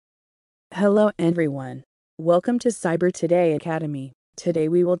Hello everyone. Welcome to Cyber Today Academy. Today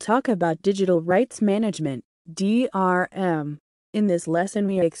we will talk about Digital Rights Management, DRM. In this lesson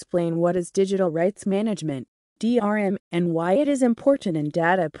we explain what is Digital Rights Management, DRM, and why it is important in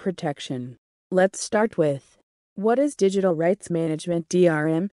data protection. Let's start with, what is Digital Rights Management,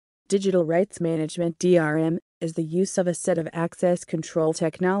 DRM? Digital Rights Management, DRM, is the use of a set of access control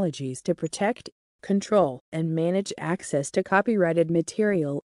technologies to protect, control, and manage access to copyrighted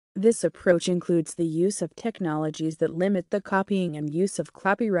material. This approach includes the use of technologies that limit the copying and use of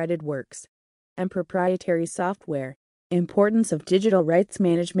copyrighted works and proprietary software. Importance of Digital Rights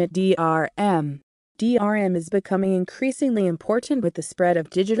Management, DRM. DRM is becoming increasingly important with the spread of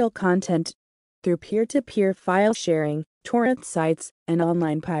digital content through peer-to-peer file sharing, torrent sites, and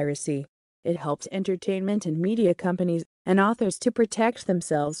online piracy. It helps entertainment and media companies and authors to protect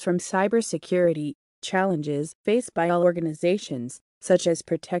themselves from cybersecurity challenges faced by all organizations, such as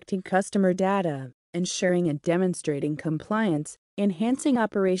protecting customer data, ensuring and demonstrating compliance, enhancing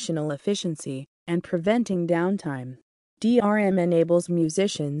operational efficiency, and preventing downtime. DRM enables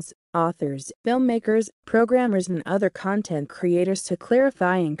musicians, authors, filmmakers, programmers, and other content creators to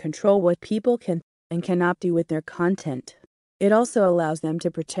clarify and control what people can and cannot do with their content. It also allows them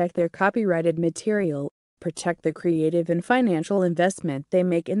to protect their copyrighted material, protect the creative and financial investment they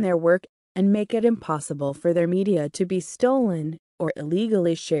make in their work, and make it impossible for their media to be stolen or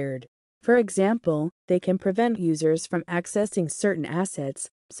illegally shared. For example, they can prevent users from accessing certain assets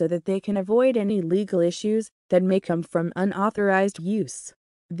so that they can avoid any legal issues that may come from unauthorized use.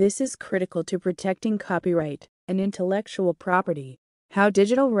 This is critical to protecting copyright and intellectual property. How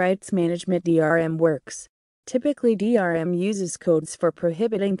Digital Rights Management DRM works. Typically, DRM uses codes for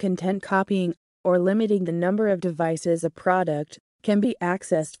prohibiting content copying or limiting the number of devices a product can be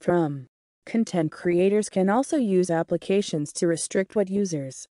accessed from. Content creators can also use applications to restrict what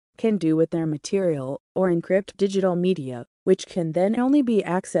users can do with their material or encrypt digital media, which can then only be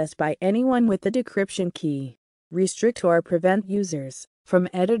accessed by anyone with the decryption key. Restrict or prevent users from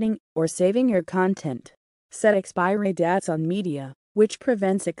editing or saving your content. Set expiry dates on media, which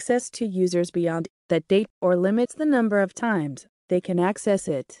prevents access to users beyond that date or limits the number of times they can access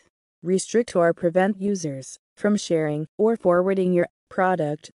it. Restrict or prevent users from sharing or forwarding your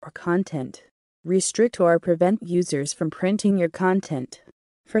product or content. Restrict or prevent users from printing your content.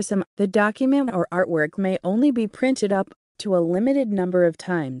 For some, the document or artwork may only be printed up to a limited number of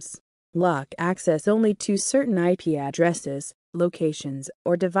times. Lock access only to certain IP addresses, locations,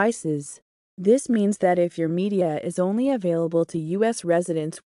 or devices. This means that if your media is only available to U.S.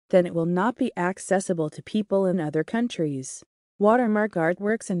 residents, then it will not be accessible to people in other countries. Watermark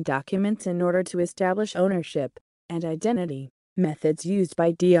artworks and documents in order to establish ownership and identity. Methods used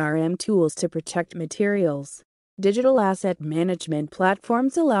by DRM tools to protect materials. Digital asset management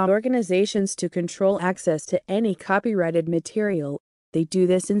platforms allow organizations to control access to any copyrighted material. They do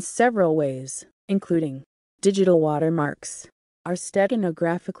this in several ways, including digital watermarks are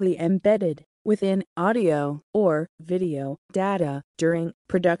stenographically embedded within audio or video data during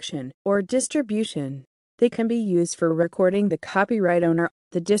production or distribution. They can be used for recording the copyright owner,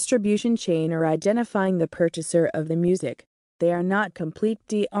 the distribution chain, or identifying the purchaser of the music. They are not complete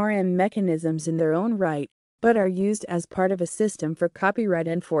DRM mechanisms in their own right, but are used as part of a system for copyright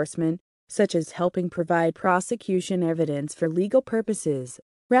enforcement, such as helping provide prosecution evidence for legal purposes,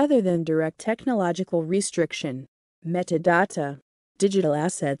 rather than direct technological restriction. Metadata. Digital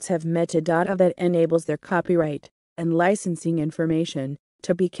assets have metadata that enables their copyright and licensing information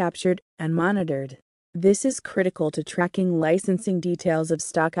to be captured and monitored. This is critical to tracking licensing details of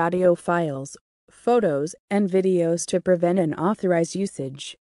stock audio files, photos, and videos to prevent unauthorized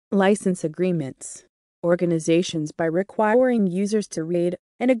usage. License agreements. Organizations, by requiring users to read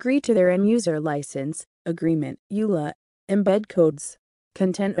and agree to their end-user license agreement, EULA, embed codes.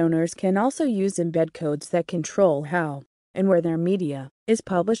 Content owners can also use embed codes that control how and where their media is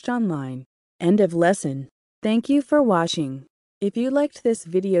published online. End of lesson. Thank you for watching. If you liked this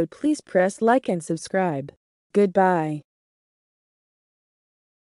video, please press like and subscribe. Goodbye.